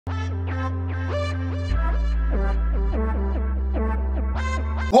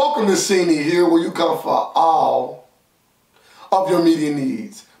Welcome to Cine here, where you come for all of your media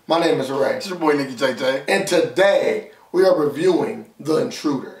needs. My name is Ray. It's your boy Nicky JJ. And today we are reviewing The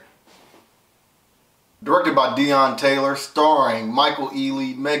Intruder. Directed by Deon Taylor, starring Michael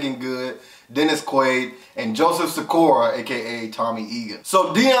Ealy, Megan Good, Dennis Quaid, and Joseph Sikora, aka Tommy Egan.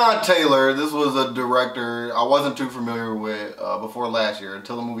 So Deon Taylor, this was a director I wasn't too familiar with before last year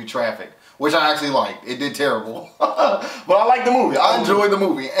until the movie Traffic, which I actually liked. It did terrible, but I liked the movie. I enjoyed the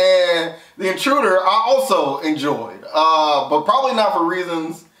movie. And The Intruder, I also enjoyed, but probably not for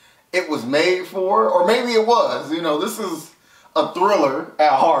reasons it was made for, or maybe it was. You know, this is a thriller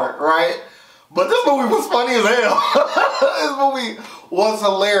at heart, right? But this movie was funny as hell. This movie was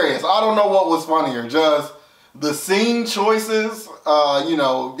hilarious. I don't know what was funnier, just the scene choices. You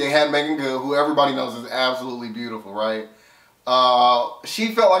know, they had Megan Good, who everybody knows is absolutely beautiful, right?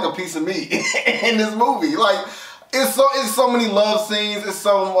 She felt like a piece of meat in this movie. Like, it's so many love scenes. It's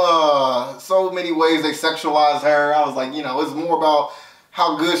so many ways they sexualize her. I was like, you know, it's more about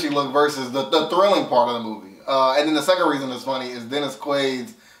how good she looked versus the thrilling part of the movie. And then the second reason it's funny is Dennis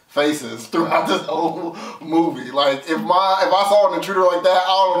Quaid's faces throughout this whole movie. Like, if I saw an intruder like that,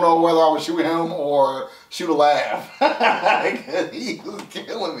 I don't know whether I would shoot him or shoot a laugh. He was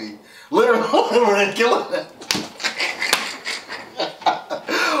killing me. Literally killing me.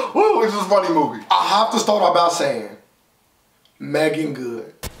 Woo, it's a funny movie. I have to start out by saying, Megan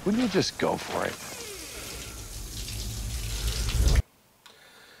Good. Wouldn't you just go for it?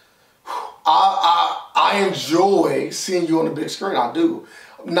 I enjoy seeing you on the big screen. I do.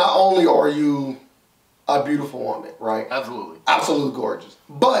 Not only are you a beautiful woman, right? Absolutely. Absolutely gorgeous.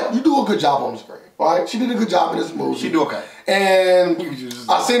 But you do a good job on the screen, right? She did a good job in this movie. She do okay. And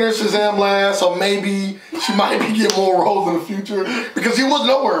I seen her in Shazam last, so maybe she might be getting more roles in the future, because she was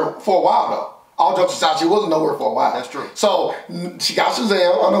nowhere for a while though. All jokes aside, she wasn't nowhere for a while. That's true. So she got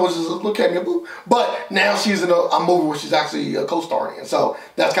Shazam. I know it's just a little cameo, but now she's in a movie where she's actually a co-starring in. So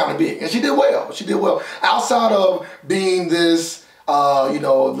that's kind of big, and she did well. She did well outside of being this, you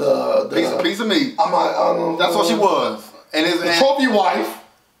know, the piece of meat. That's what she was, and the trophy wife.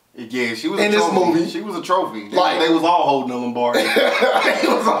 Yeah, she was in a this trophy. movie. She was a trophy. Like, they was all holding the Lombardi. It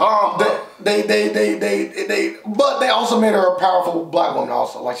was all. But they also made her a powerful black woman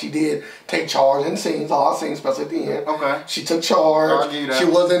also. Like, she did take charge in scenes, a lot of scenes, especially at the end. Okay. She took charge. She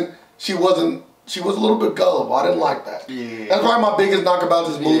was a little bit gullible. I didn't like that. Yeah. That's probably my biggest knock about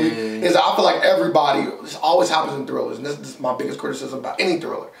this movie, is I feel like everybody, this always happens in thrillers, and this is my biggest criticism about any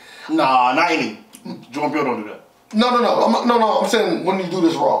thriller. Nah, not any. Jordan Peele don't do that. No. I'm saying when you do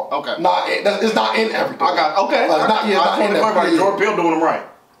this wrong. Okay. It's not in everything. I got okay. Not in everything. Jordan Peele doing them right.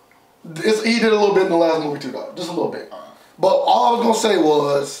 He did a little bit in the last movie too, though. Just a little bit. But all I was gonna say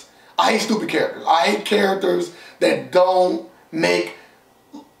was, I hate stupid characters. I hate characters that don't make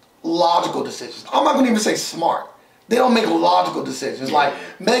logical decisions. I'm not gonna even say smart. They don't make logical decisions. Yeah. Like,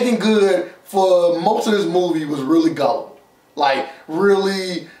 Megan Good for most of this movie was really gullible. Like,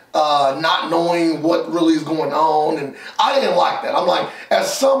 really not knowing what really is going on, and I didn't like that. I'm like, at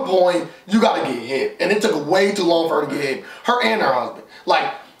some point you gotta get hit, and it took way too long for her to get hit. Her and her husband.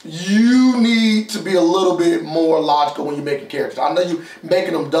 Like, you need to be a little bit more logical when you're making characters. I know you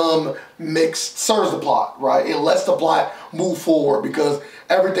making them dumb serves the plot, right? It lets the plot move forward, because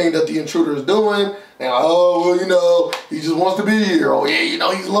everything that the intruder is doing, they're like, oh, well, you know, he just wants to be here. Oh, yeah, you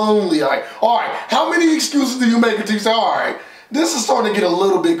know, he's lonely. All right, how many excuses do you make until you say, all right, this is starting to get a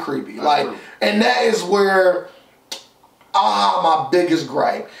little bit creepy. Like, and that is where I have my biggest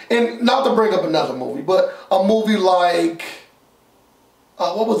gripe. And not to bring up another movie, but a movie like,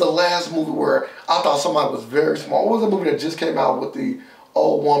 what was the last movie where I thought somebody was very smart? What was the movie that just came out with the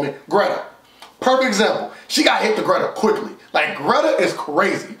old woman? Greta. Perfect example. She got hit to Greta quickly. Like, Greta is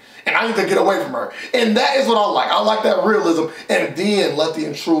crazy, and I need to get away from her. And that is what I like. I like that realism, and then let the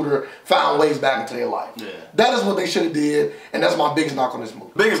intruder find ways back into their life. Yeah. That is what they should have did, and that's my biggest knock on this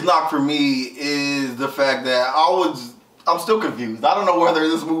movie. Biggest knock for me is the fact that I'm still confused. I don't know whether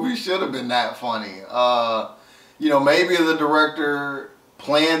this movie should have been that funny. You know, maybe the director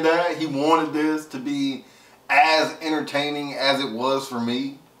planned that. He wanted this to be as entertaining as it was for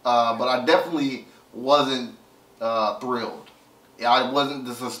me, but I definitely wasn't thrilled.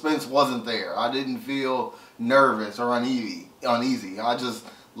 The suspense wasn't there. I didn't feel nervous or uneasy. I just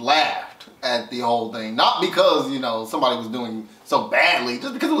laughed at the whole thing. Not because, you know, somebody was doing so badly,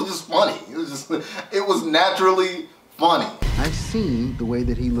 just because it was just funny. It was naturally funny. I've seen the way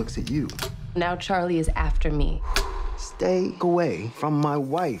that he looks at you. Now Charlie is after me. Stay away from my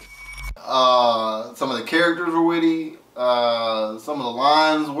wife. Some of the characters were witty. Some of the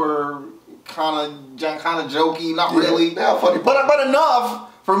lines were kind of jokey, not really, funny, but enough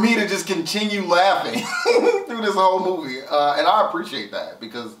for me to just continue laughing through this whole movie. And I appreciate that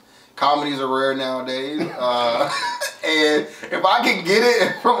because comedies are rare nowadays. And if I can get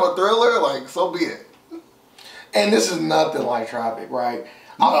it from a thriller, like, so be it. And this is nothing like Traffic, right?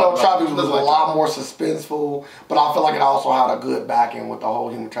 I felt Traffic was a lot more suspenseful, but I feel like it also had a good backing with the whole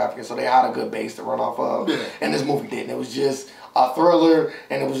human trafficking, so they had a good base to run off of. Yeah. And this movie didn't. It was just a thriller,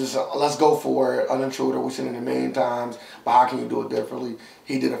 and it was just let's go for it. An Intruder, we've seen it a million times, but how can you do it differently?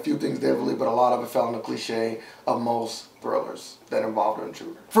 He did a few things differently, but a lot of it fell in the cliche of most thrillers that involved an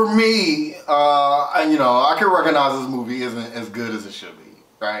intruder. For me, I can recognize this movie isn't as good as it should be,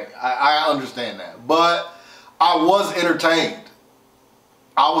 right? I understand that, but I was entertained.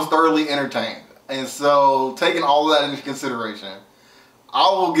 I was thoroughly entertained. And so, taking all of that into consideration, I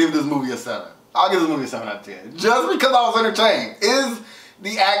will give this movie a 7. I'll give this movie a 7 out of 10. Just because I was entertained. Is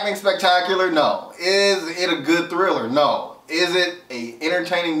the acting spectacular? No. Is it a good thriller? No. Is it an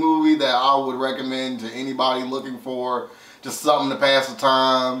entertaining movie that I would recommend to anybody looking for just something to pass the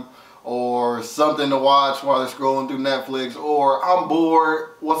time, or something to watch while they're scrolling through Netflix, or I'm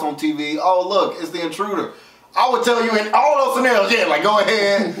bored, what's on TV? Oh, look, it's The Intruder. I would tell you in all those scenarios, yeah, like, go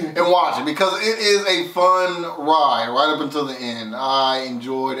ahead and watch it because it is a fun ride right up until the end. I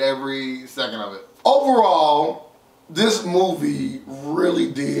enjoyed every second of it. Overall, this movie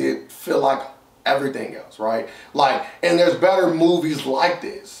really did feel like everything else, right? Like, and there's better movies like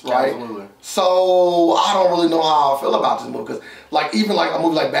this, right? Absolutely. So I don't really know how I feel about this movie because, like, even like a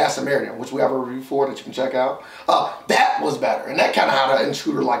movie like Bad Samaritan, which we have a review for that you can check out, that was better, and that kind of had an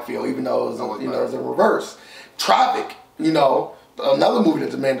Intruder-like feel, even though it was, it was in reverse. Traffic, another movie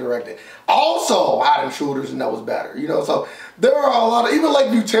that the man directed, also had intruders, and that was better. So there are a lot of, even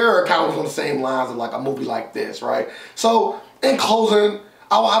Lakeview Terror kind of was on the same lines of like a movie like this, right? So in closing,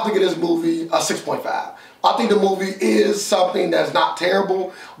 I will have to give this movie a 6.5. I think the movie is something that's not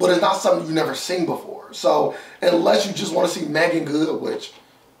terrible, but it's not something you've never seen before. So unless you just want to see Megan Good, which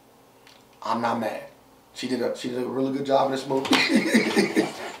I'm not mad. She did a really good job in this movie.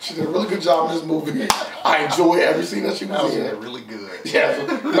 She did a really good job in this movie. I enjoy every scene that she was in. Really good. Yeah, so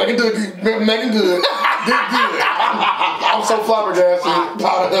Megan Good did good. I'm so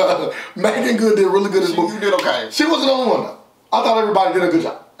flabbergasted. Megan Good did really good in this movie. You did okay. She wasn't the only one though. I thought everybody did a good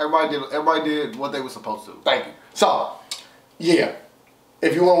job. Everybody did what they were supposed to. Thank you. So, yeah.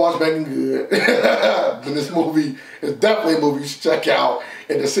 If you want to watch Megan Good, then this movie is definitely a movie you should check out.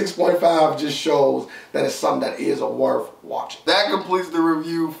 And the 6.5 just shows that it's something that is worth watching. That completes the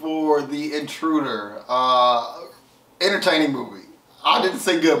review for The Intruder. Entertaining movie. I didn't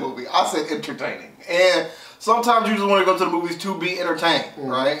say good movie. I said entertaining. And sometimes you just want to go to the movies to be entertained,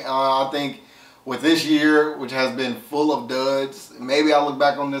 right? I think with this year, which has been full of duds, maybe I look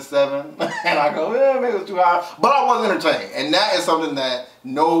back on this 7 and I go, yeah, maybe it was too high. But I was entertained. And that is something that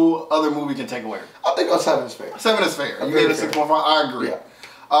no other movie can take away. I think a 7 is fair. 7 is fair. You gave it a 6.5. I agree. Yeah.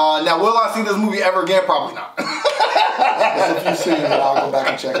 Now, will I see this movie ever again? Probably not. If you've seen it, I'll go back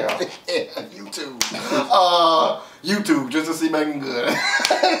and check it out. Yeah, YouTube. YouTube, just to see Megan Good.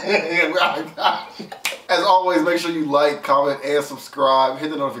 As always, make sure you like, comment, and subscribe. Hit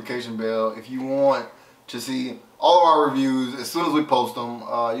the notification bell if you want to see all of our reviews as soon as we post them.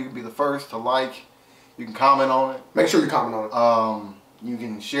 You can be the first to like. You can comment on it. Make sure you comment on it. You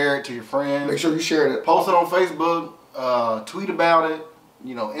can share it to your friends. Make sure you share it. Post it on Facebook. Tweet about it.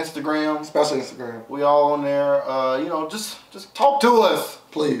 Instagram. Especially Instagram. We all on there. Just talk to us.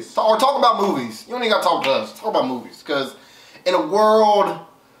 Please. Or talk about movies. You don't even got to talk to us. Talk about movies. Because in a world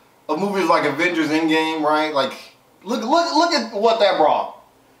of movies like Avengers Endgame, right? Like, look at what that brought.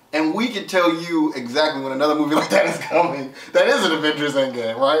 And we can tell you exactly when another movie like that is coming. That is an Avengers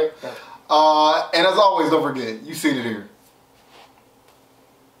Endgame, right? Yeah. And as always, don't forget, you seen it here.